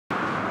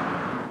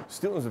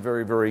Dillon is a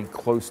very, very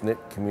close-knit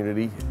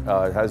community.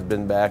 It has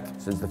been back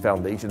since the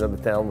foundation of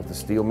the town with the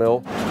steel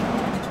mill.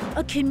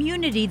 A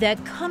community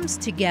that comes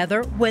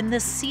together when the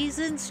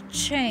seasons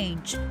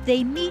change.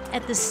 They meet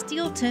at the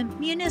Steelton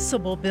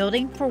Municipal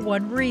Building for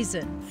one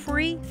reason: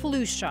 free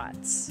flu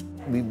shots.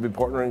 We've been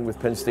partnering with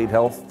Penn State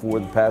Health for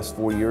the past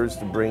 4 years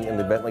to bring an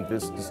event like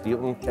this to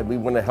Steelton, and we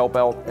want to help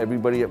out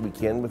everybody that we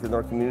can within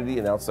our community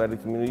and outside the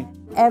community.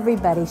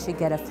 Everybody should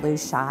get a flu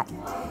shot.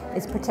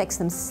 It protects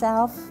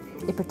themselves,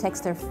 it protects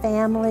their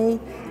family,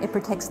 it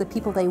protects the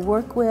people they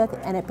work with,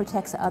 and it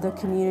protects other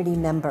community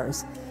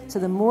members. So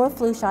the more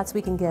flu shots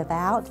we can give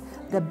out,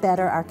 the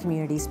better our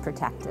community's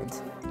protected.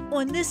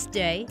 On this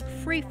day,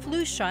 free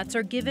flu shots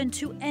are given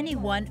to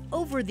anyone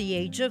over the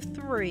age of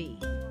 3.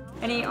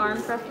 Any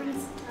arm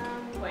preference?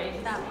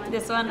 Wait, that one.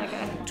 This one?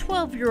 Okay.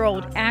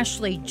 12-year-old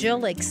Ashley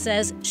Jillick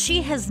says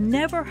she has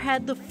never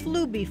had the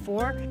flu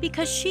before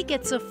because she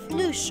gets a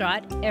flu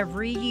shot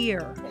every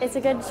year. It's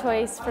a good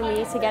choice for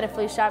me to get a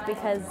flu shot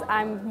because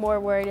I'm more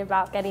worried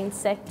about getting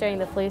sick during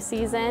the flu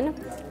season,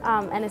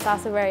 and it's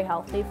also very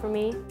healthy for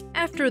me.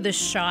 After the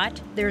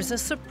shot, there's a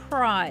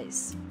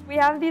surprise. We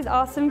have these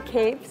awesome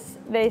capes.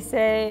 They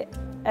say,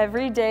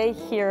 "Everyday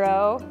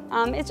Hero."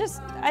 It's just,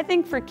 I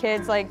think for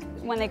kids, like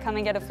when they come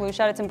and get a flu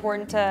shot, it's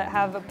important to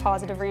have a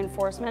positive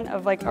reinforcement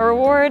of like a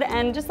reward,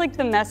 and just like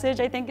the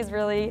message I think is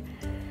really,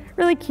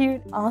 really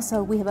cute.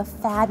 Also, we have a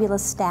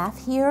fabulous staff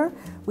here.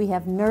 We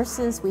have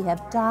nurses, we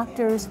have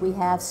doctors, we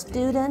have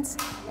students,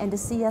 and to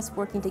see us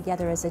working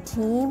together as a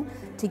team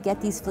to get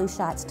these flu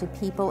shots to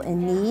people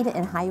in need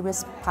and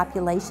high-risk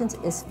populations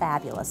is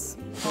fabulous.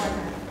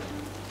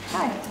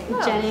 Hi,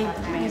 Jenny.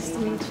 Nice to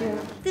meet you.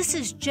 This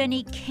is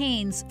Jenny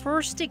Kane's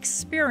first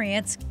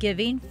experience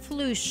giving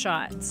flu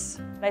shots.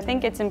 I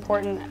think it's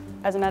important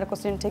as a medical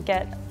student to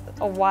get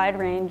a wide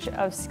range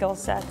of skill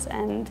sets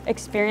and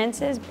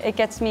experiences. It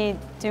gets me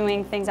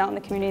doing things out in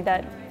the community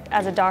that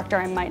as a doctor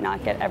I might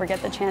not ever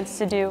get the chance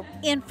to do.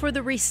 And for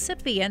the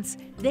recipients,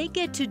 they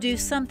get to do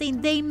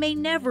something they may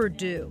never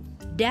do: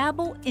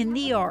 dabble in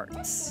the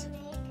arts.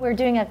 We're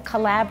doing a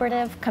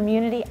collaborative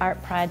community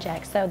art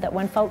project so that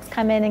when folks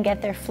come in and get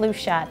their flu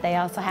shot, they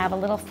also have a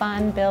little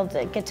fun,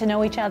 get to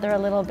know each other a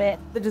little bit.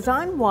 The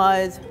design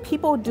was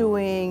people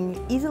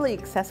doing easily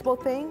accessible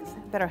things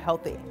that are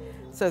healthy.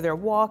 So they're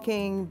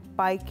walking,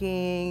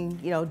 biking,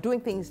 doing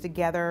things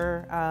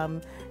together,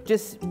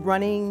 just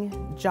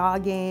running,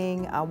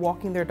 jogging,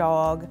 walking their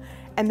dog,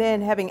 and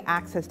then having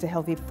access to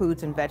healthy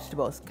foods and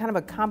vegetables, kind of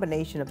a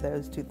combination of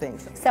those two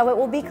things. So it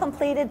will be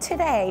completed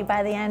today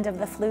by the end of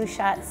the flu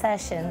shot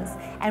sessions,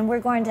 and we're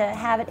going to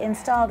have it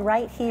installed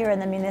right here in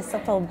the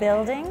municipal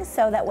building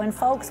so that when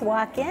folks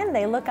walk in,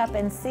 they look up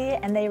and see it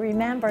and they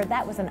remember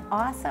that was an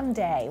awesome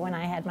day when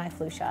I had my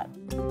flu shot.